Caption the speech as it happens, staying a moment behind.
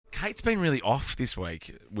Kate's been really off this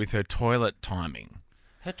week with her toilet timing.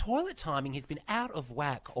 Her toilet timing has been out of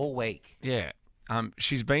whack all week. Yeah.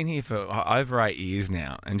 She's been here for over 8 years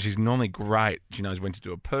now, and she's normally great. She knows when to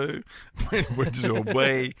do a poo, when to do a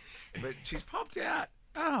wee, but she's popped out.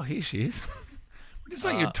 Oh, here she is. We're just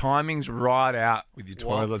saying your timing's right out with your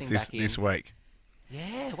toilets this week.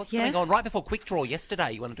 Yeah, what's going on? Right before Quick Draw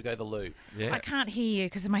yesterday, you wanted to go to the loo. Yeah. I can't hear you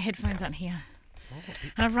because my headphones aren't here.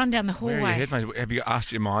 And I've run down the hallway. Where are your headphones? Have you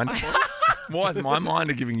asked your minder? Why is my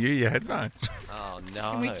minder giving you your headphones? Oh,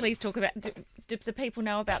 no. Can we please talk about... Do the people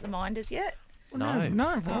know about the minders yet? No.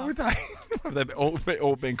 Why would they? Have they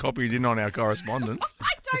all been copied in on our correspondence?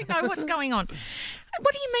 I don't know what's going on.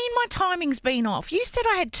 What do you mean my timing's been off? You said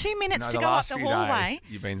I had 2 minutes to go up the hallway.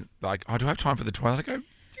 Days, you've been like, do I have time for the toilet? I go,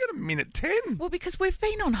 you got a minute 10. Well, because we've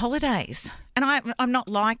been on holidays. And I'm not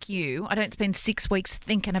like you. I don't spend 6 weeks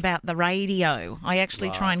thinking about the radio. I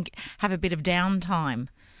actually try and have a bit of downtime.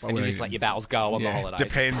 And you just let your bowels go on the holidays.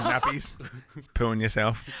 Depends, nappies. Pooing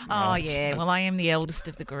yourself. Oh, yeah. Well, I am the eldest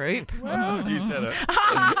of the group. Well, you said it.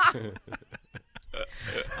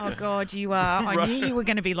 Oh, God, you are. I knew you were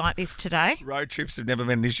going to be like this today. Road trips have never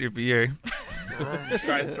been an issue for you.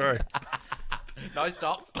 Straight through. No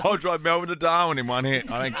stops. I'll drive Melbourne to Darwin in one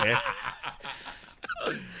hit. I don't care.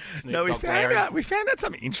 No, we found out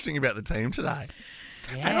something interesting about the team today.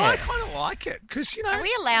 Yeah. And I kind of like it because, Are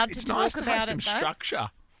we allowed to it's talk nice to about have some it, though? structure.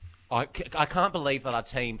 I can't believe that our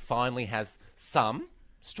team finally has some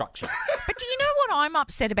structure. But do you know what I'm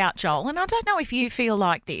upset about, Joel? And I don't know if you feel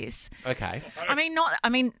like this. Okay.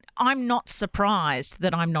 I'm not surprised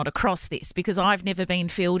that I'm not across this because I've never been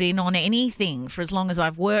filled in on anything for as long as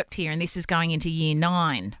I've worked here, and this is going into year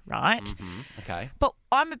 9, right? Mm-hmm. Okay. But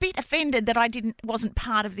I'm a bit offended that I wasn't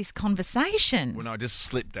part of this conversation. Well, no, I just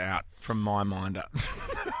slipped out from my minder.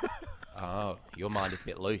 Oh, your mind is a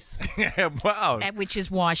bit loose. Yeah, wow. Which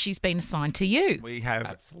is why she's been assigned to you. We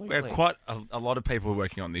have quite a lot of people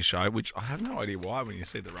working on this show, which I have no idea why when you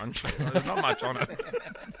see the run sheet. There's not much on it.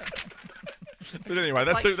 But anyway,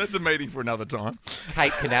 that's a meeting for another time.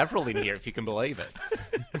 Kate Canaveral in here, if you can believe it.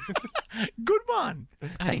 Good one.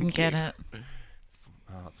 I didn't get it.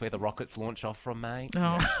 Oh, it's where the rockets launch off from, mate.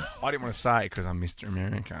 Oh. I didn't want to say it because I'm Mr.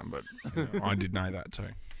 America, but I did know that too.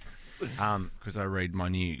 Because I read my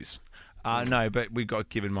news. No, but we got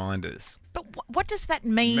given minders. But what does that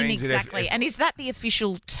mean exactly? And is that the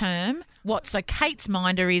official term? So Kate's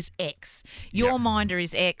minder is X. Your minder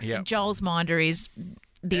is X. Yep. And Joel's minder is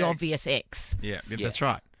the obvious X. Yeah, that's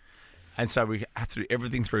right. And so we have to do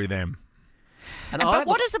everything through them. But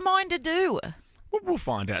what does a minder do? Well, we'll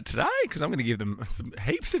find out today because I'm going to give them some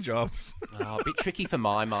heaps of jobs. Oh, a bit tricky for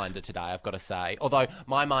my minder today, I've got to say. Although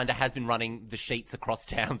my minder has been running the sheets across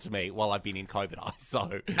town to me while I've been in COVID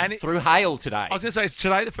ice. Through hail today. I was going to say, is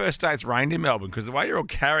today the first day it's rained in Melbourne? Because the way you're all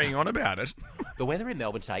carrying on about it. The weather in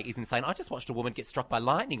Melbourne today is insane. I just watched a woman get struck by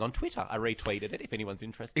lightning on Twitter. I retweeted it if anyone's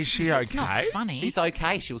interested. Is she okay? It's not funny. She's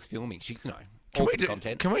okay. She was filming.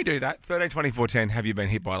 Content. Can we do that? 13-24-10, have you been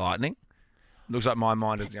hit by lightning? Looks like my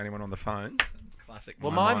mind is the only one on the phones. Classic.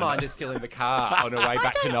 Well, my mind is still in the car on her way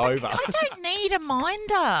back to Nova. I don't need a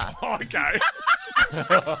minder. Okay.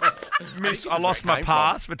 Miss, I lost my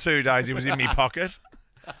pass for 2 days. It was in my pocket.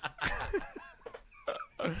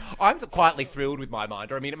 I'm quietly thrilled with my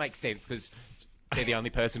minder. I mean, it makes sense because they're the only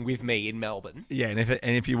person with me in Melbourne. Yeah, and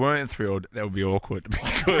if you weren't thrilled, that would be awkward.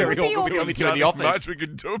 Very awkward. We're the only two in the office. Much we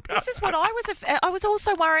could do about This is what I was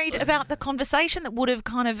also worried about the conversation that would have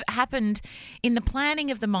kind of happened in the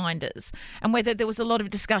planning of the minders and whether there was a lot of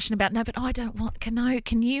discussion about, no, but I don't want,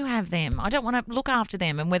 can you have them? I don't want to look after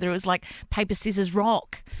them, and whether it was like paper, scissors,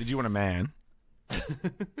 rock. Did you want a man?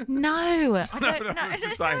 No, I don't.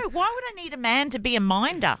 No. Why would I need a man to be a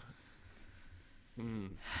minder?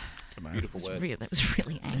 Beautiful words. That was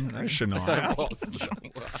really angry. Shania.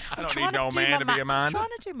 I don't need no man to be a man. I'm trying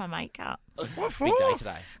to do my makeup. What for? Big day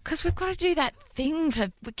today. Because we've got to do that thing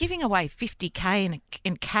we're giving away $50,000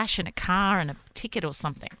 in cash and a car and a ticket or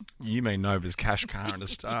something. You mean Nova's cash, car and a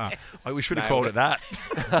star. We should have called it that.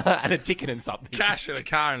 And a ticket and something. Cash and a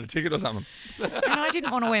car and a ticket or something. And I didn't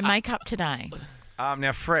want to wear makeup today.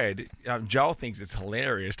 Now, Fred, Joel thinks it's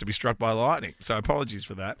hilarious to be struck by lightning, so apologies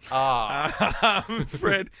for that.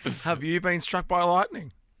 Fred, have you been struck by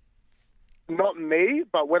lightning? Not me,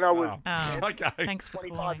 but when I was okay. Thanks for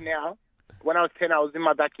 25 calling. now, when I was 10, I was in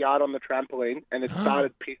my backyard on the trampoline, and it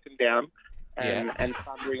started pissing down and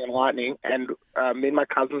thundering and lightning, and me and my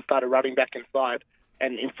cousin started running back inside,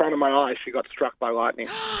 and in front of my eyes, she got struck by lightning.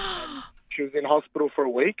 She was in hospital for a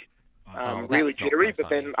week. Really jittery, but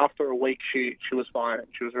then after a week she was fine and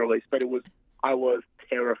she was released. But I was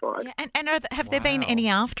terrified. Yeah, and have there been any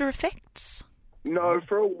after effects? No,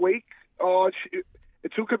 for a week. Oh,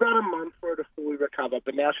 it took about a month for her to fully recover,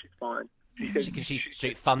 but now she's fine. She said Can she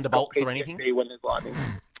shoot thunderbolts or anything? When there's lightning.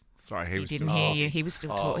 Sorry, He didn't hear you. He was still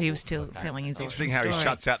telling his Interesting awesome how he story.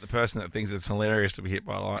 shuts out the person that thinks it's hilarious to be hit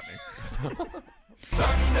by lightning.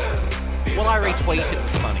 Well, I retweeted. It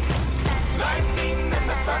was funny.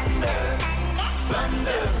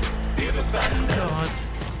 God.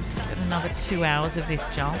 Got another 2 hours of this,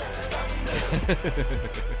 Joel.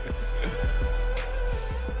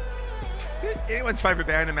 Anyone's favourite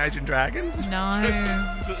band, Imagine Dragons? No.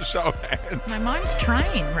 Show of hands. No, mine's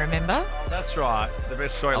Train, remember? That's right. The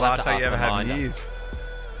best story I'll have to latte you ask ever my had in minder. years.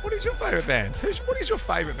 What is your favourite band? What is your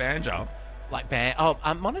favourite band, Joel? Like band. Oh,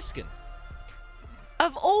 Måneskin.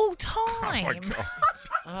 Of all Oh, time. my God.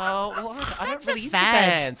 Oh, well, I don't That's a really into fad.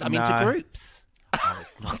 bands. I'm into No. groups. Oh,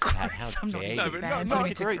 it's not bad. How I'm not dare into you? but bands, not I'm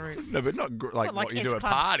into into groups. groups. No, but not like What, what you do at S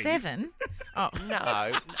Club parties. 7? Oh,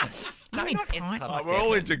 No, no, mean not S pint- Club Oh, we're all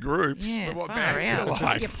 7. into groups. yeah, but what far band do out. you Get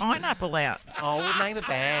like? your pineapple out. Oh, we'll name a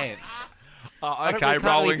band. Oh, I don't okay, really- can't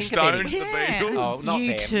really Rolling think of any. Stones, the Yeah. Beatles. Oh, not You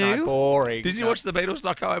them. too? No, boring. Did you No. watch the Beatles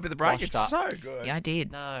doco over the break? Washed It's up. so good. Yeah, I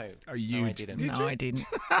did. No. Oh, you No, I didn't. did No, you? I didn't.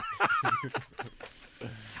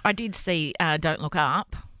 I did see Don't Look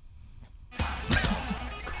Up.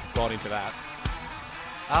 Got into that.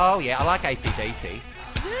 Oh, yeah, I like AC/DC.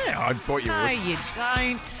 Yeah, I thought you No, would. you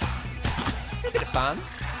don't. It's a bit of fun.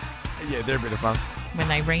 Yeah, they're a bit of fun. When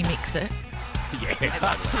they remix it Yeah.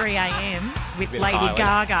 at 3 a.m. with Bit of Lady Highland.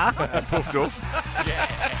 Gaga. Puffed off.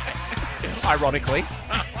 Ironically.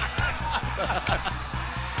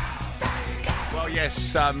 Well,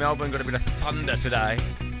 yes, Melbourne got a bit of thunder today.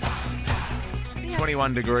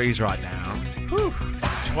 21 degrees right now.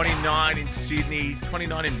 29 in Sydney,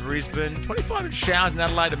 29 in Brisbane, 25 in showers in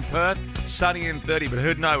Adelaide and Perth, sunny and 30, but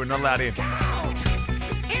who'd know we're not allowed in.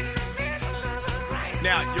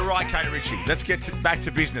 Now, you're right, Kate Ritchie. Let's get back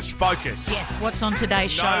to business. Focus. Yes, what's on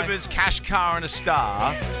today's show? Nova's Cash Car and a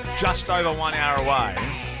Star, just over 1 hour away.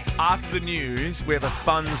 After the news, we have a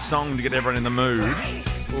fun song to get everyone in the mood.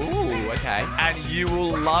 Ooh, okay. And you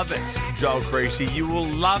will love it, Joel Creasy. You will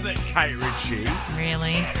love it, Kate Ritchie.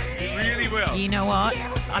 Really? You really will. You know what?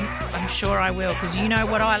 I'm sure I will, because you know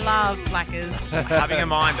what I love, Blackers. Having a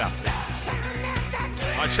minder.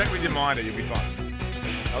 I check with your minder, you'll be fine.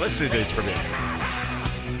 Now, let's do these for a bit.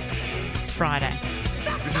 It's Friday.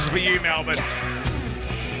 This is for you, Melbourne.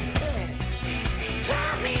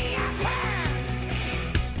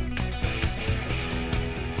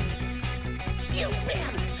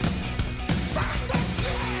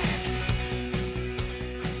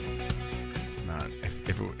 No,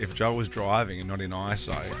 if Joel was driving and not in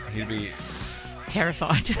ISO, he'd be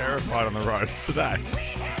Terrified. terrified on the roads today.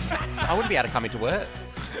 I wouldn't be able to come into work.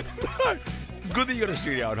 Good that you got a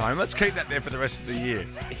studio at home. Let's keep that there for the rest of the year.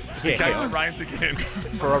 Just in Yeah. case it rains again.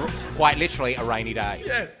 For quite literally a rainy day.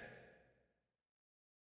 Yeah.